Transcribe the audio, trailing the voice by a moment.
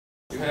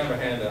have a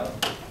handout?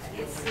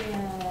 It's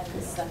in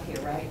this stuff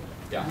here, right?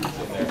 Yeah, it's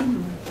in there.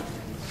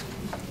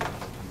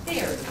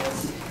 There it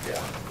is.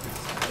 Yeah.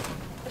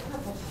 The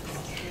purple.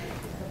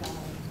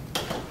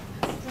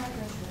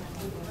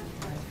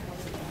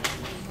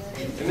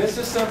 And this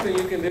is something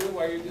you can do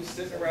while you're just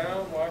sitting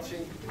around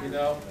watching, you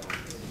know.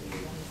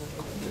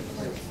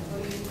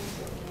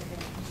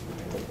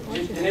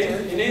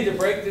 You need to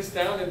break this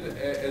down,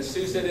 as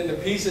Sue said, into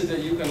pieces that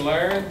you can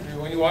learn.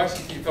 When you watch,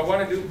 if I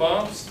want to do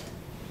bumps,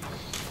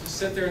 just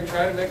sit there and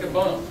try to make a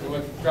bump.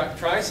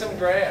 Try some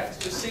grass.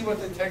 Just see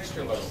what the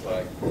texture looks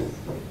like.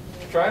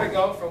 Try to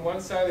go from one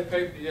side of the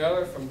paper to the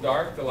other, from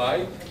dark to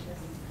light,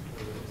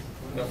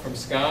 you know, from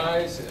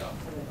skies. You know.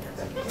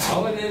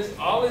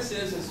 All this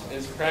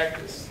is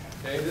practice.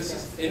 Okay, this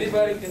is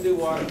anybody can do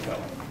watercolor.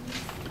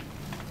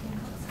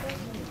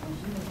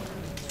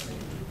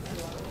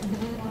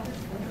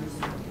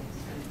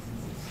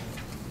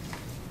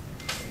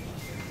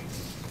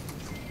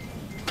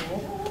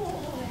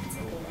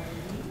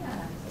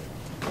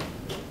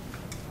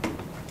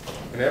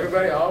 And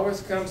everybody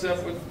always comes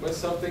up with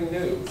something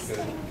new.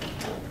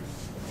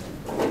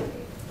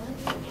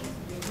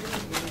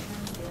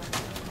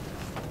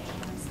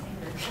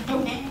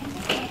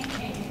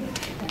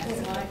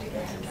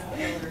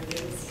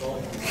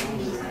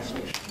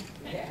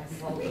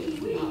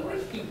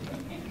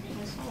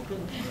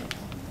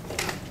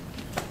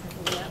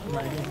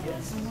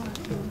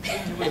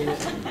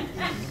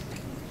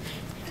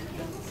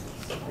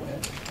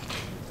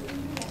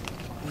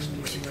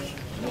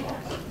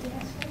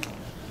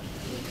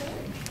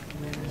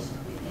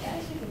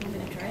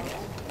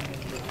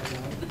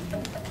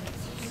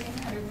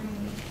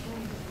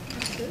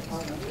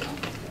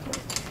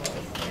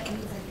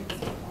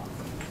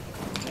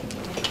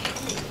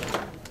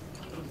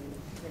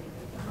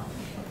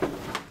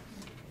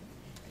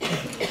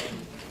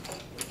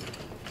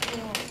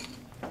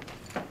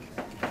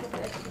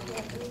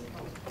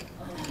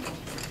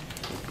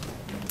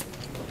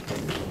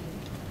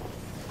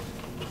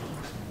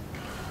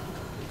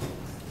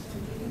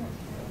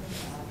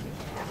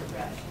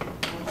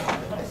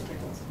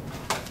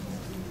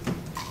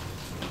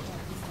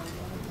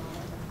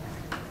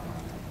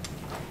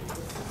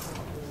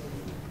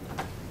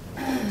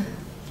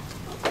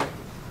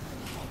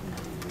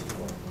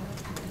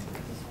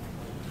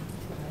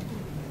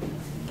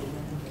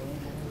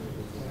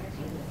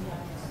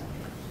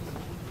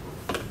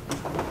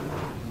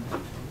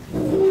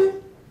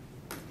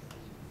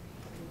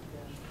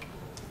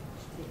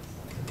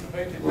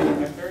 I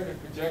turned the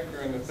projector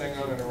and the thing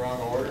on in the wrong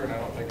order, and I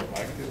don't think it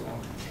liked it.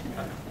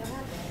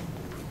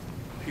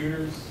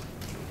 Computers,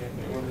 can't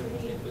do it.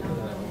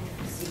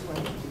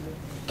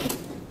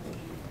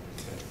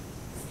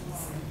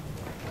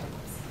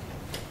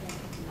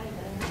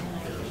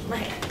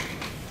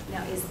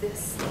 Now, is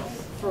this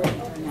free or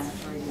not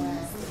free?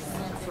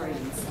 Free.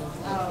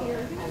 Oh,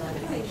 I love it.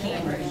 The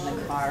camera in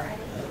the car.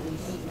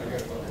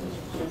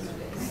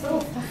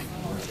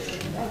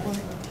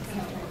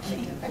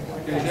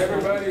 Has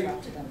everybody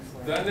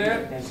done that?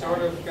 You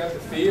sort of got the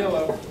feel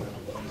of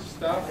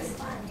stuff?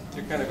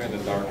 You're kind of in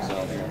the dark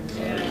zone here.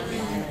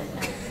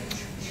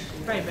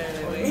 Probably better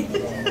that way.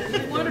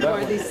 I wondered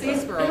where these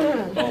seats were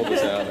on. Bulb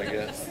is out, I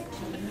guess.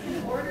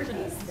 Order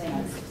these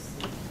things.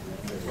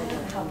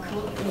 How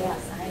cool.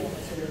 Yes,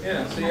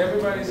 Yeah, see,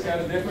 everybody's got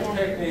a different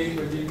technique,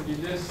 but you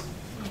just...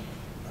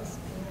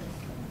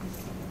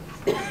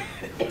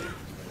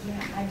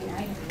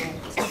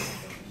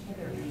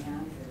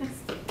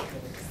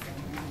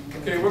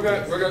 Okay, we're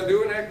gonna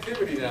do an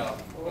activity now.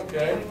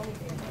 Okay.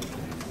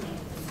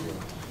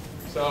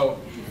 So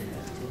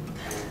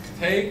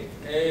take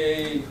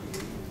a.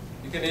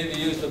 You can either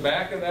use the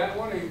back of that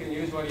one, or you can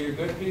use one of your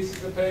good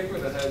pieces of paper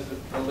that has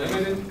the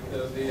limited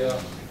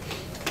the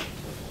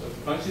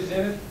punches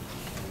in it.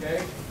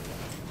 Okay.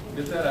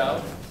 Get that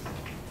out.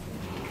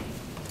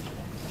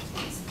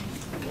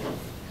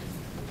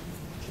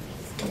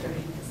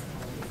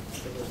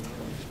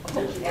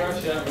 Get your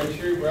brush out. Make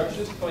sure your brush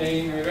is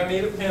clean. You're going to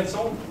need a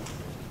pencil.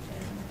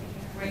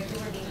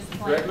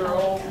 Regular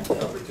old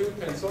number 2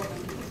 pencil.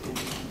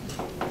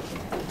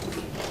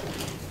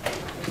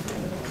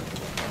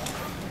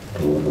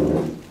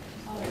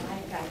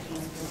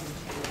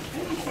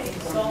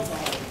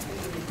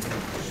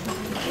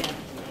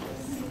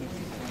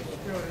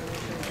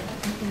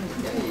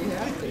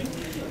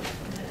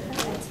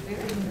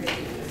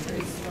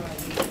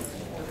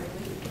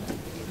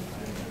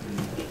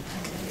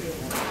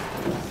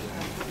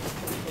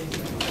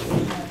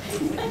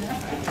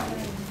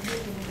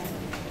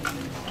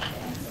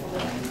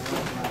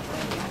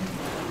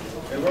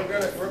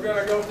 We're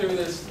gonna go through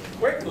this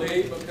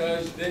quickly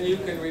because then you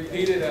can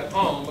repeat it at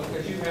home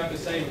because you have the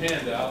same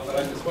handout. But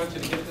I just want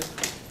you to get this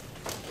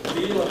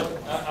feel of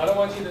it. I don't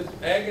want you to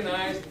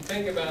agonize and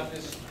think about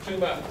this too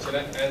much,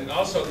 and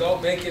also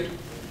don't make it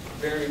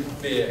very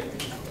big.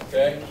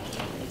 Okay.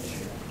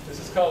 This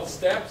is called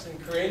steps in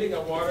creating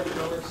a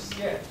watercolor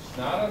sketch.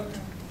 Not a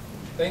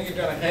thing you're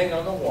going to hang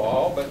on the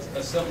wall, but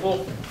a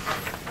simple.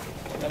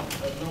 I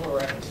don't know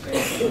where I can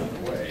stand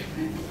in the way.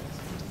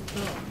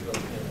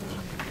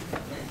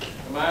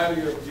 Am I out of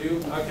your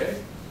view? Okay.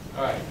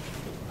 All right.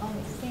 Oh,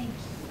 thank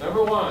you.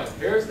 Number one,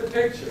 here's the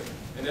picture.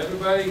 And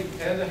everybody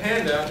has a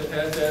handout that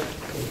has that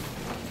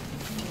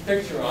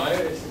picture on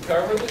it. It's the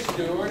cover of the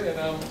Stewart, and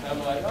I'm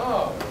like,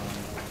 oh,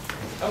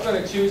 I'm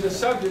going to choose a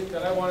subject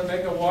that I want to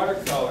make a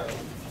watercolor.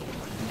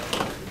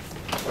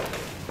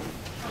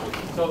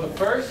 So the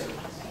first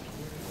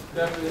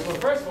step is, well,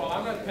 first of all,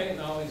 I'm not painting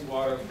all these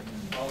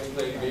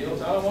lady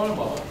beetles. I don't want them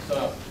all.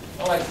 So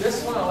I like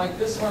this one, I like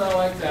this one, I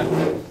like that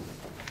one.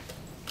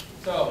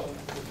 So,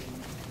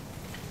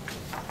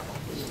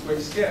 quick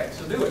sketch.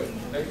 So do it.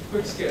 Make a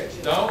quick sketch.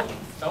 Don't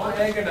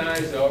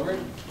agonize over it.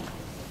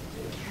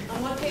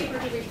 On what paper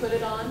do we put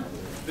it on?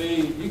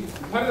 You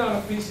put it on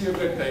a piece of your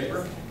good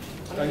paper.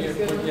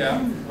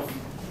 Yeah.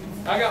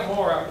 I got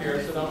more up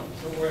here, so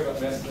don't worry about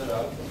messing it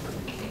up.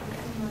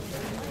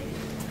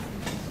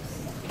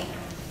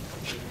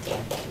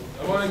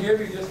 I want to give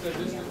you just a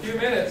few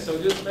minutes,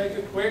 so just make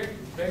it quick,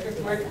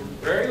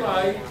 very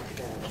light.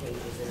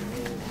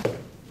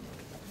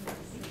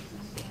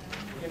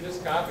 You can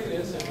just copy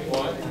this if you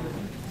want.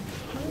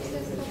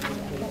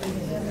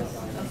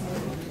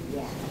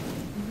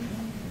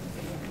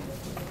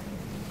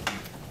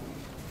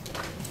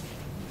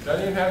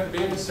 Doesn't even have to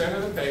be in the center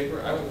of the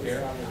paper. I don't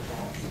care.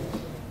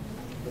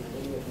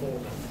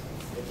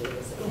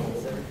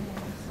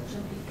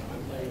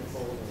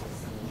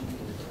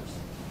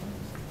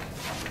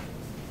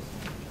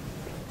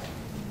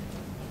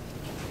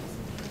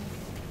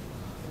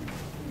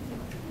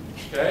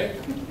 Okay?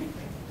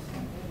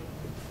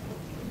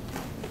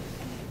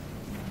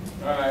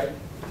 All right.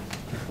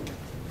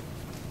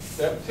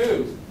 Step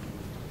 2.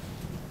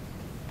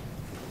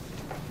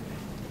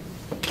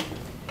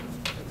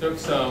 I took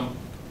some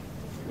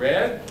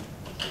red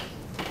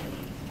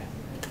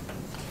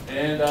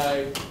and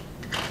I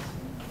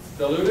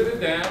diluted it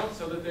down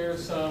so that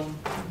there's some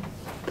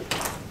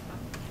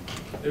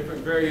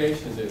different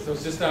variations in it. So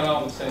it's just not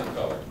all the same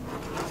color.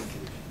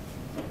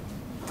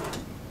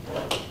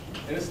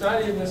 And it's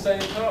not even the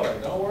same color.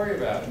 Don't worry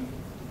about it.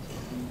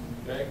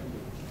 Okay?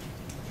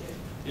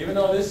 Even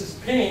though this is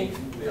pink,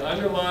 the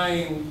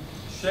underlying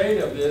shade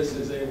of this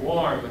is a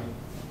warm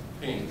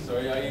pink. So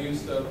I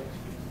used the,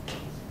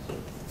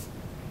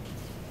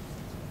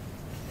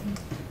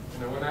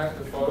 we're not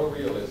after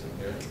photorealism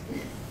here.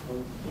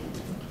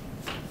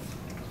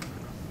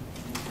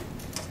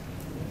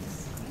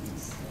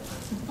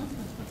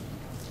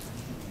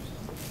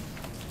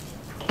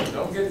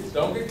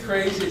 Don't get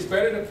crazy. It's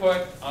better to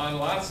put on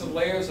lots of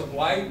layers of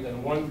light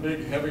than one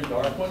big heavy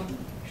dark one.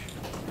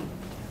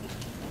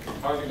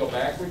 Hard to go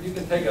backward. You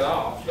can take it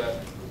off,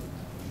 but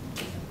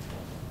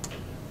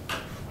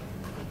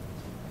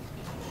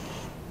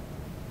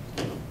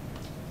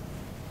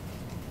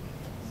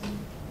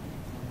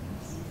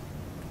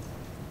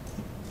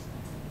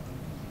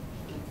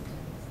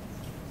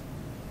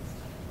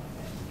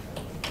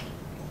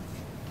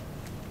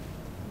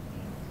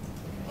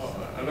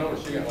I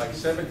noticed you got like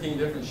 17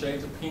 different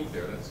shades of pink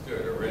there. That's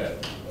good, or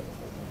red.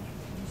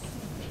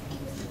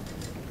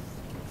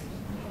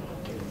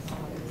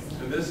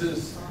 And this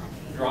is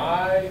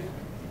dry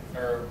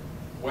or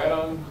wet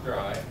on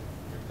dry.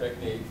 Your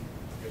technique.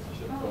 I guess I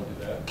should have told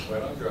you that.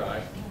 Wet on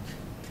dry.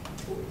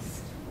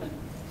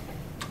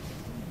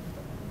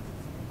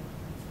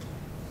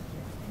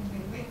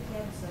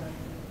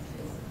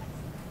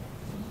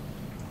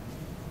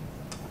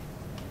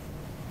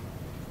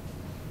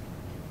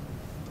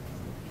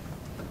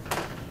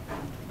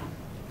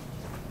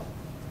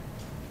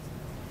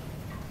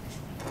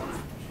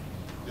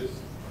 Just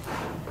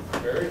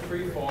very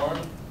free form.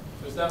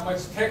 There's not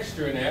much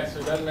texture in that, so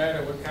it doesn't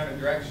matter what kind of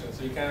direction.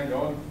 So you kind of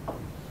go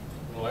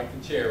in, like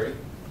the cherry. You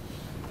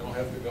don't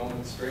have to go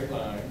in straight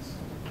lines.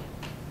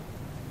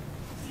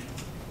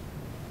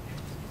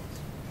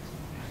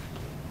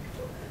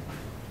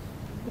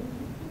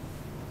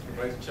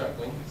 Everybody's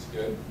chuckling. It's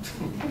good.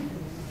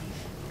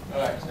 All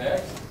right,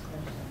 next.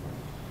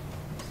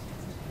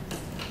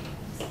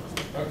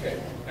 Okay,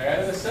 I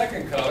added a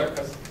second color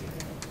because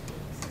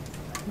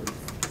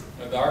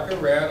a darker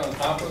red on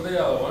top of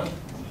the other one.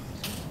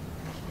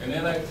 And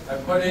then I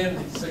put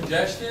in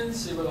suggestions,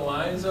 see where the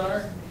lines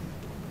are.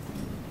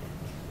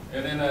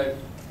 And then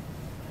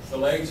the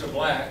legs are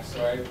black,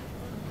 so I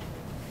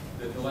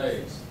did the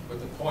legs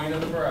with the point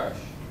of the brush.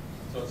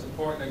 So it's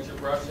important that your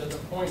brush has a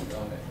point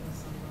on it.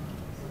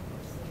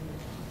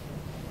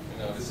 You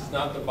know, this is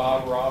not the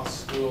Bob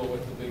Ross school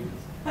with the big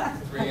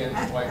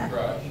 3-inch white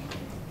brush.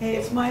 Hey,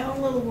 it's my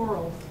own little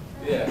world.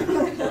 Yeah,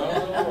 it's your own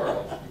little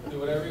world. You can do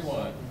whatever you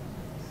want.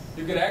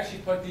 You could actually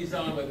put these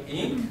on with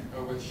ink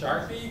or with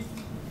Sharpie.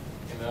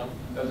 You know,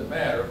 doesn't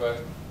matter, but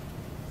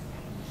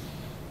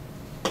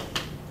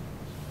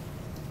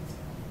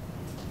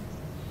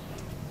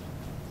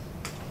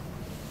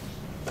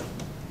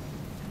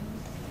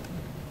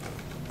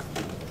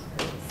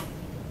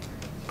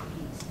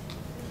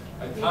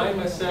I timed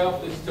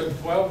myself. This took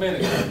 12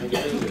 minutes to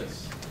do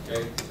this.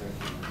 Okay,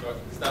 so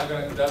it's not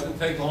gonna. It doesn't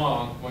take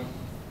long.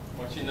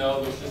 Once you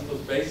know, there's just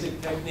those basic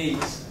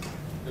techniques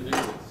to do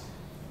this.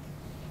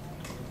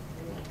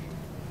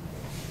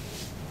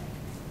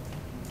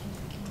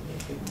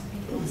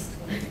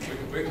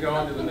 We can go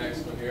on to the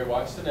next one here.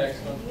 Watch the next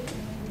one.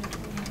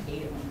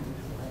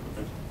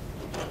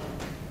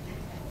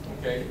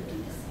 Okay.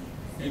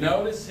 You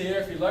notice here,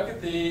 if you look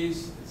at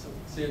these,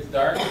 see it's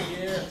darker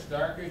here, it's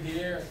darker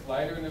here, it's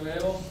lighter in the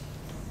middle.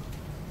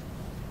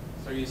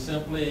 So you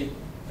simply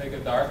take a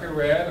darker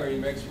red, or you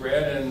mix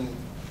red and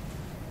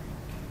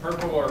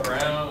purple or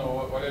brown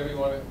or whatever you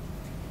want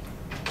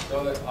to,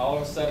 so that all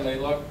of a sudden they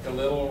look a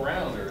little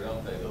rounder,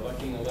 don't they? They're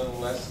looking a little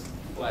less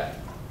flat.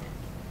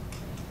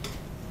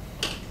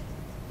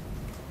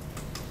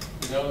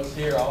 You notice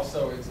here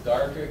also it's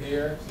darker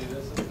here. See,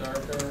 this is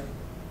darker.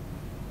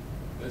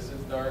 This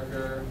is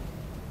darker.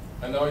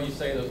 I know you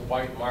say there's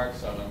white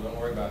marks on them. Don't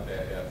worry about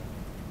that yet.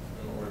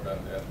 Don't worry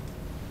about that.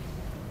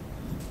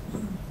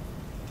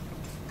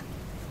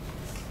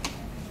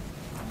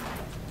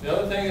 The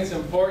other thing that's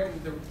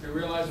important to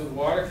realize with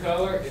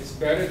watercolor, it's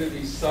better to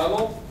be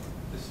subtle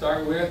to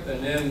start with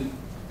and then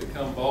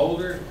become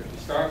bolder. If you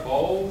start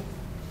bold,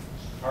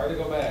 it's hard to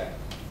go back.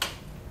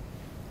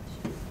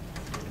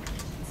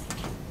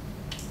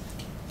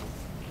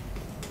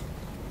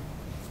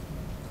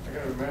 I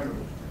gotta remember,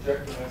 the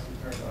projector has to be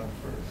turned on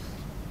first.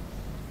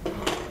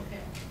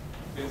 Okay.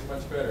 It's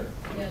much better.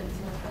 Yeah, it's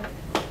much better.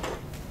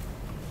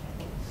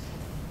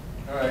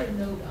 All right. Put a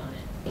note on it.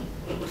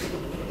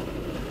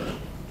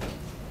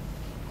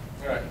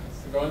 All right,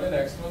 so go on to the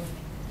next one.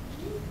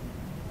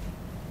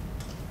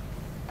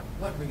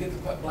 Look, we get to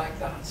put black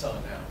dots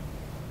on now.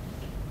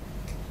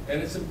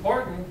 And it's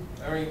important,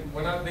 I mean,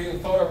 we're not being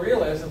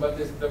photorealism, but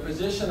the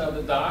position of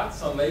the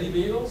dots on lady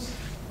beetles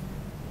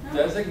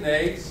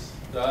designates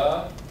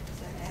the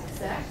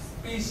Sex?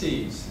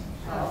 species.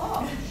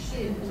 Oh,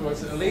 shoot. So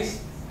it's at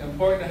least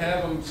important to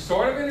have them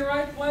sort of in the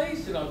right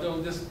place, you know,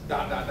 don't just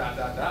dot, dot, dot,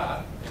 dot,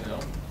 dot, you know.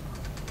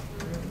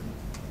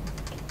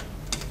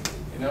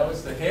 You know,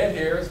 it's the head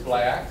here is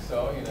black,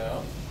 so, you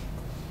know.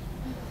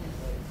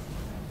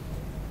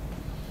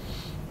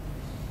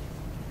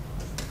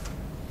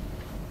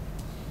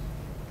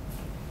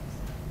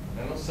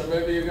 I know some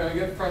of you are going to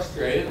get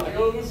frustrated, like,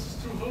 oh, this is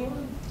too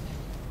hard.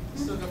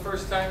 This is the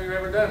first time you've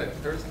ever done it.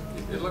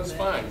 It looks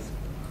fine.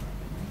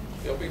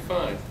 You'll be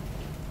fine.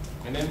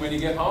 And then when you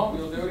get home,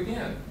 you'll do it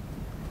again.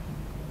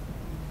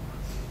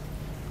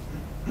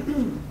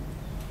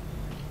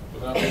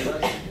 Without me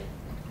rushing you.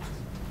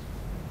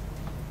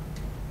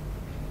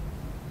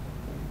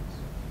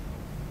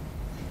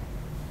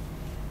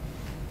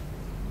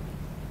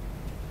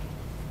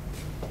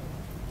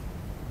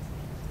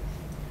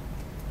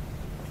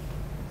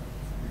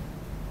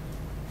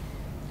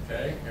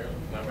 Okay, here,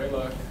 let me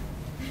look.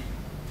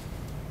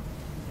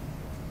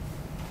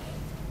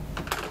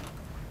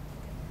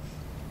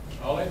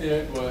 All I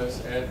did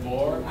was add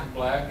more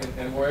black,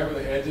 and wherever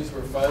the edges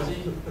were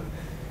fuzzy,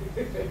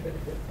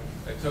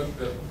 I took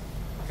the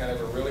kind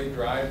of a really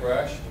dry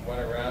brush and went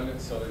around it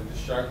so that it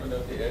just sharpened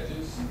up the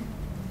edges.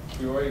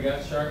 If you already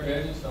got sharp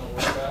edges, don't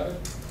worry about it.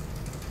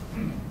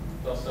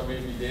 Though some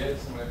of you did,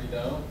 some of you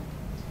don't.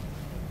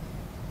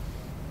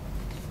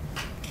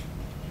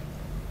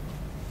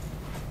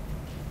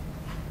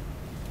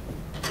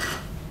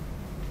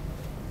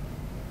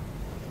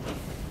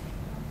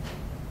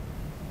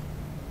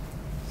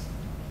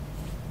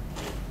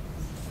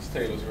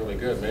 Table's really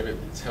good. Maybe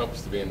it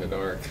helps to be in the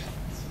dark.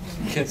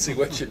 You can't see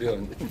what you're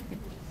doing.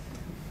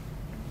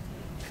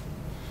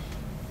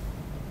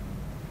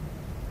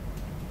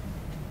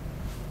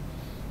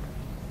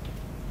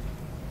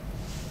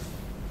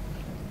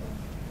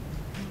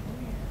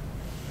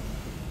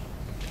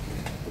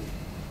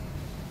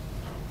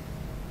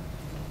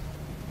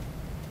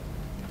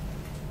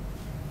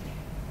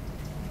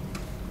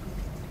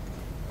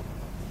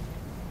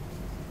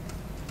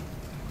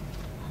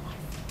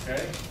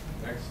 Okay,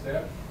 next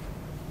step.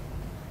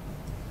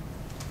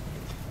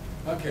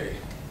 Okay,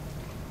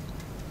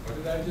 what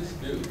did I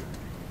just do?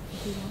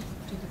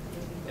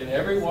 In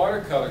every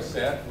watercolor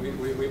set, we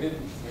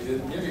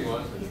didn't give you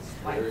one, but it's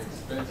very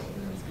expensive.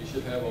 You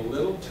should have a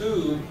little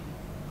tube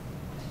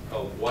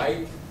of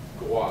white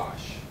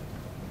gouache.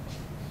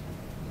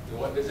 And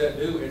what does that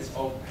do? It's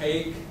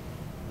opaque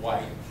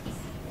white.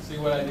 See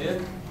what I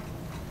did?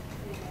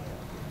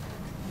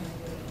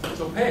 It's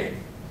opaque.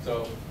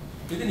 So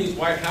you can use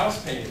white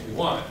house paint if you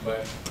want, but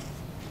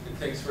it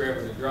takes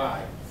forever to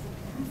dry.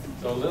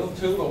 So a little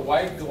tube of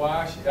white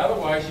gouache.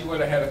 Otherwise, you would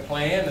have had a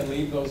plan and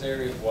leave those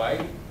areas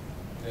white.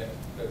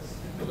 That's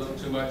a little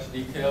too much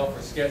detail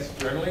for sketch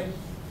journaling.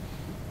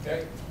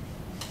 Okay?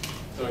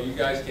 So you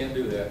guys can't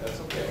do that. That's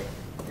okay.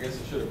 I guess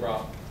I should have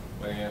brought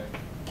plan.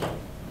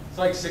 It's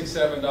like $6,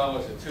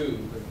 $7 a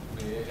tube.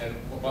 And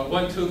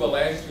one tube will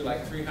last you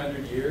like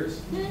 300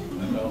 years.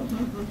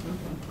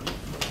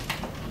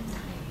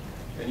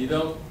 And you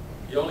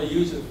only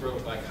use it for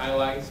like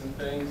highlights and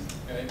things.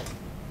 Okay?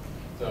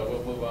 So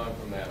we'll move on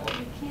from that one.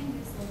 You can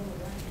use a little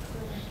white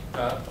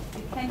acrylic.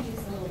 You can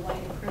use a little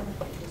white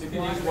acrylic. You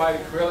can use white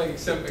acrylic,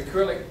 except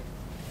acrylic,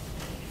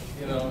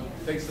 you know,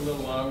 takes a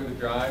little longer to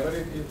dry. But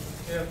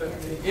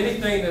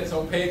anything that's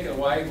opaque and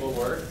white will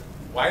work.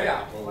 White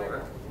out will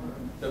work,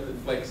 except it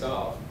flakes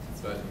off.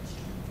 But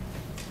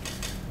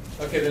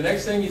Okay, the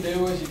next thing you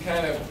do is you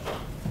kind of,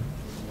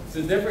 it's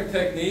a different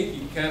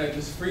technique. You kind of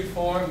just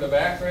freeform the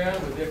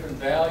background with different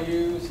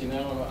values. You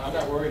know, I'm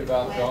not worried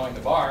about drawing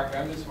the bark.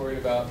 I'm just worried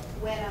about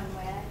Wet on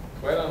wet.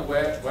 wet on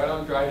wet, wet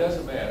on dry,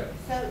 doesn't matter.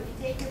 So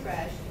you take your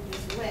brush and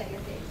just wet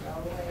your paper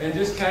all the way. And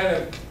just kind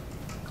of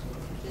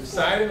the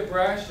side of the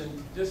brush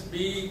and just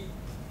be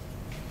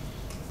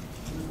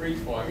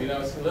freeform. You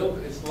know, it's a little,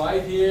 it's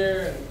light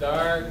here and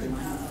dark, and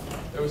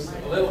there was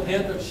a little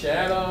hint of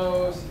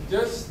shadows.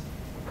 Just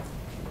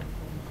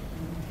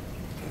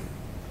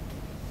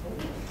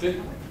to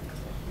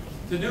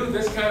do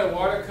this kind of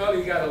watercolor,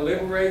 you got to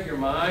liberate your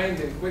mind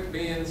and quit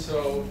being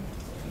so,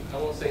 I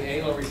won't say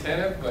anal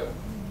retentive, but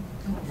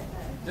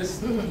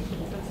just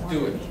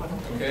do it,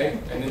 okay?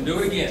 And then do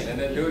it again, and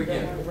then do it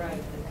again.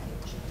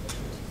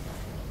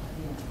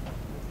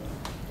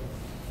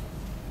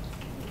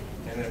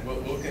 And then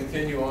we'll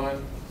continue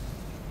on.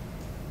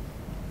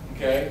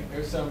 Okay,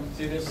 there's some,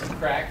 see there's some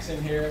cracks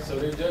in here, so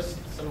they're just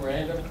some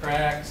random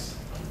cracks.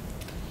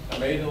 I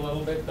made it a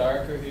little bit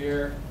darker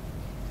here.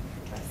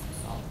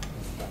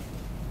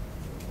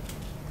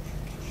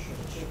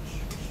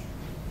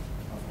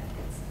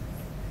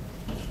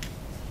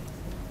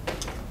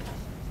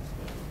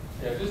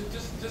 Yeah,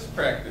 just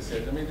practice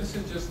it. I mean, this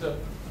is just a,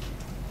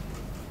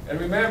 and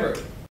remember,